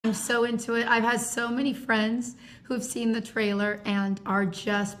I'm so into it. I've had so many friends who've seen the trailer and are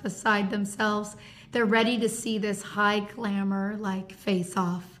just beside themselves. They're ready to see this high glamour, like,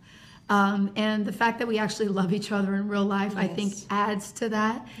 face-off. And the fact that we actually love each other in real life, I think, adds to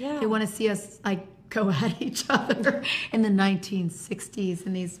that. Yeah. They want to see us, like, go at each other in the 1960s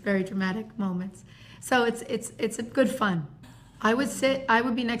in these very dramatic moments. So it's a good fun. I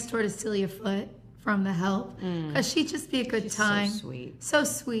would be next door to Celia Foote from The Help, because she'd just be a good time. So sweet. So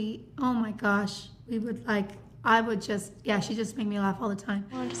sweet. Oh my gosh. She just make me laugh all the time.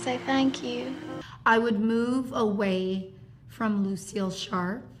 I want to say thank you. I would move away from Lucille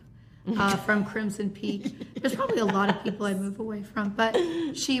Sharp, from Crimson Peak. There's probably a lot of people I'd move away from, but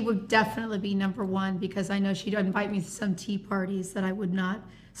she would definitely be number one, because I know she'd invite me to some tea parties that I would not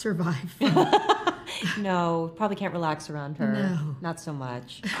survive from. No, probably can't relax around her. No. Not so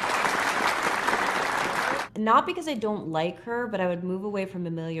much. Not because I don't like her, but I would move away from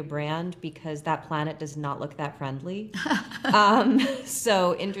Amelia Brand because that planet does not look that friendly.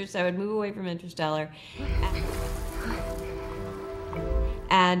 So I would move away from Interstellar.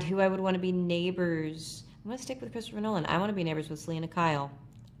 And who I would want to be neighbors. I'm going to stick with Christopher Nolan. I want to be neighbors with Selena Kyle.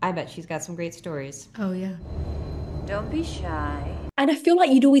 I bet she's got some great stories. Oh, yeah. Don't be shy. And I feel like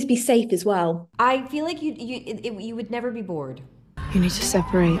you'd always be safe as well. I feel like you would never be bored. You need to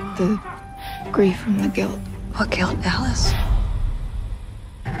separate the grief from the guilt. What guilt, Alice?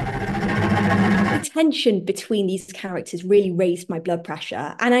 The tension between these characters really raised my blood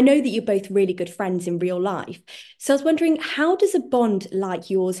pressure. And I know that you're both really good friends in real life. So I was wondering, how does a bond like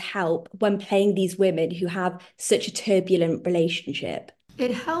yours help when playing these women who have such a turbulent relationship?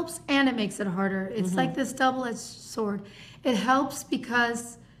 It helps, and it makes it harder. It's like this double-edged sword. It helps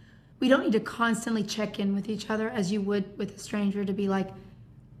because we don't need to constantly check in with each other as you would with a stranger, to be like,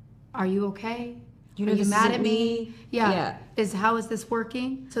 are you okay? You know, are you this mad isn't at me? Yeah. Yeah. How is this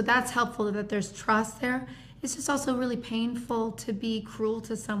working? So that's helpful, that there's trust there. It's just also really painful to be cruel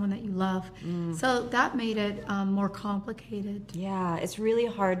to someone that you love. So that made it more complicated. Yeah, it's really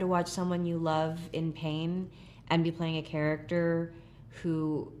hard to watch someone you love in pain and be playing a character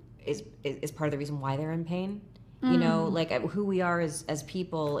who is part of the reason why they're in pain. You know, like who we are as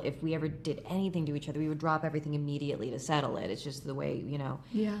people, if we ever did anything to each other, we would drop everything immediately to settle it. It's just the way, you know.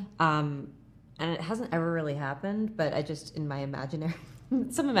 Yeah. And it hasn't ever really happened, but I just, in my imaginary,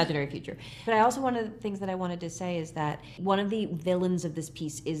 some imaginary future. But I also, one of the things that I wanted to say is that one of the villains of this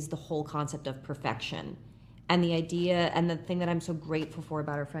piece is the whole concept of perfection. And the idea, and the thing that I'm so grateful for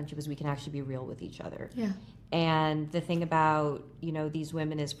about our friendship is we can actually be real with each other. Yeah. And the thing about, you know, these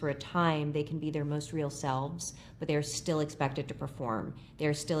women is, for a time, they can be their most real selves, but they're still expected to perform.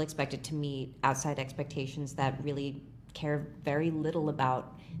 They're still expected to meet outside expectations that really care very little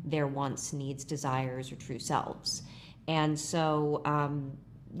about their wants, needs, desires, or true selves. And so,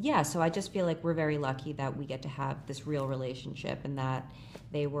 so I just feel like we're very lucky that we get to have this real relationship, and that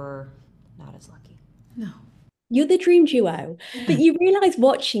they were not as lucky. No. You're the dream duo, but you realise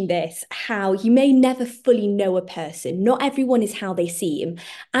watching this how you may never fully know a person. Not everyone is how they seem.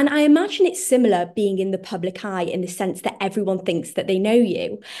 And I imagine it's similar being in the public eye, in the sense that everyone thinks that they know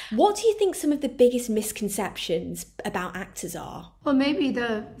you. What do you think some of the biggest misconceptions about actors are? Well, maybe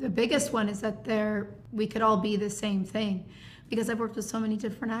the biggest one is that we could all be the same thing, because I've worked with so many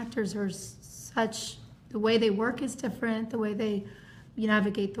different actors. The way they work is different, the way they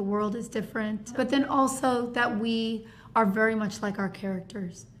navigate the world is different, but then also that we are very much like our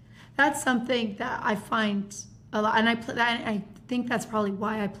characters. That's something that I find a lot, and I think that's probably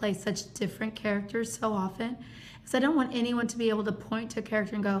why I play such different characters so often, because I don't want anyone to be able to point to a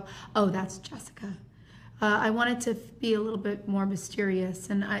character and go, oh, that's Jessica. I want it to be a little bit more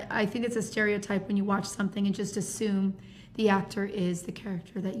mysterious, and I think it's a stereotype when you watch something and just assume the actor is the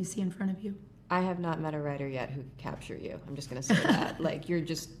character that you see in front of you. I have not met a writer yet who could capture you. I'm just going to say that. Like,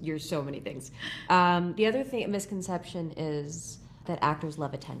 you're so many things. The other misconception is that actors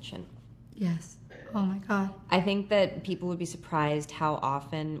love attention. Yes. Oh my God. I think that people would be surprised how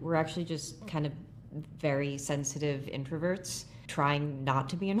often we're actually just kind of very sensitive introverts trying not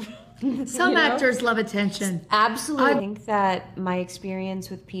to be in. Some actors love attention. Absolutely. I think that my experience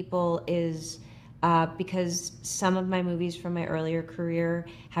with people is because some of my movies from my earlier career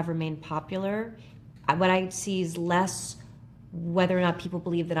have remained popular. What I see is less whether or not people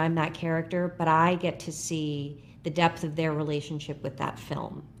believe that I'm that character, but I get to see the depth of their relationship with that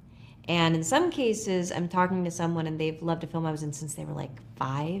film. And in some cases, I'm talking to someone and they've loved a film I was in since they were like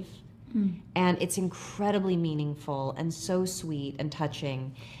 5. And it's incredibly meaningful and so sweet and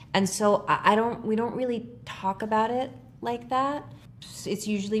touching. And so we don't really talk about it like that. It's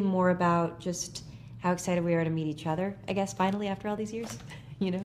usually more about just how excited we are to meet each other, I guess, finally, after all these years.